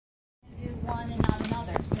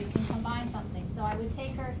would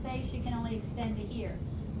take her, say she can only extend to here.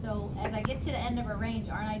 So as I get to the end of her range,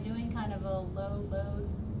 aren't I doing kind of a low load,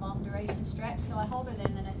 long duration stretch? So I hold her there,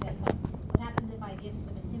 and then I said, what happens if I give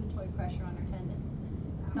some inhibitory pressure on her tendon?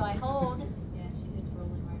 So I hold, yeah, it's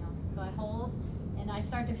rolling right off. So I hold, and I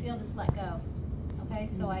start to feel this let go. Okay,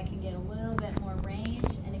 so I can get a little bit more range,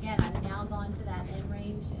 and again, I've now gone to that end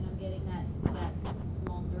range, and I'm getting that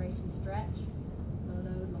long duration stretch, low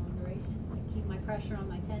load, long duration. I keep my pressure on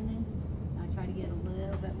my tendon, and I try to get a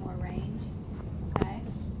little bit more range. Okay,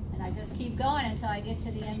 and I just keep going until I get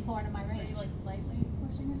to the end part of my range. Are you like slightly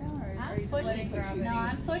pushing it down, or I'm are you pushing. gravity? No,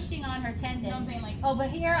 I'm pushing on her tendon. No, I'm saying like. Oh, but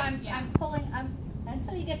here I'm pulling.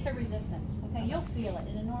 Until you get to resistance. Okay, you'll feel it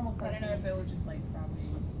in a normal person. I don't know if it was just like gravity.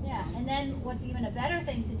 Yeah, and then what's even a better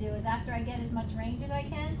thing to do is after I get as much range as I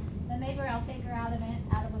can, then maybe I'll take her out of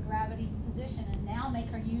a gravity position and now make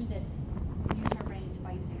her use her range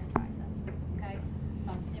by using her triceps. Okay,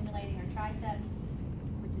 so I'm stimulating her triceps,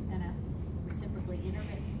 which is going to reciprocally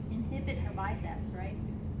inhibit her biceps, right,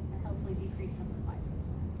 and hopefully decrease some of the biceps.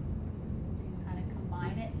 So you can kind of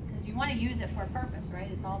combine it because you want to use it for a purpose, right?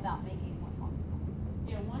 It's all about making it more functional.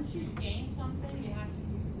 Yeah, once you gain something, you have to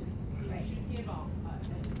use it. You should give up.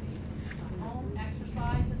 Home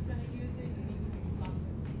exercise that's going to use it, you need to do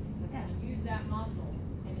something that's going to use that muscle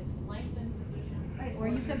in its lengthened position. Right, or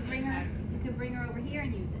you could bring her over here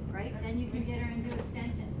and use it, right? Then you can get her into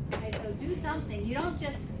extension. Okay, so do something. You don't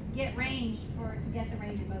just get range to get the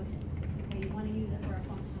range of motion. Okay, you want to use it for a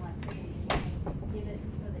functional activity. You give it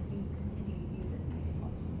so that you continue to use it and make it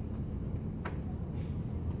functional.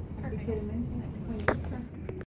 Perfect.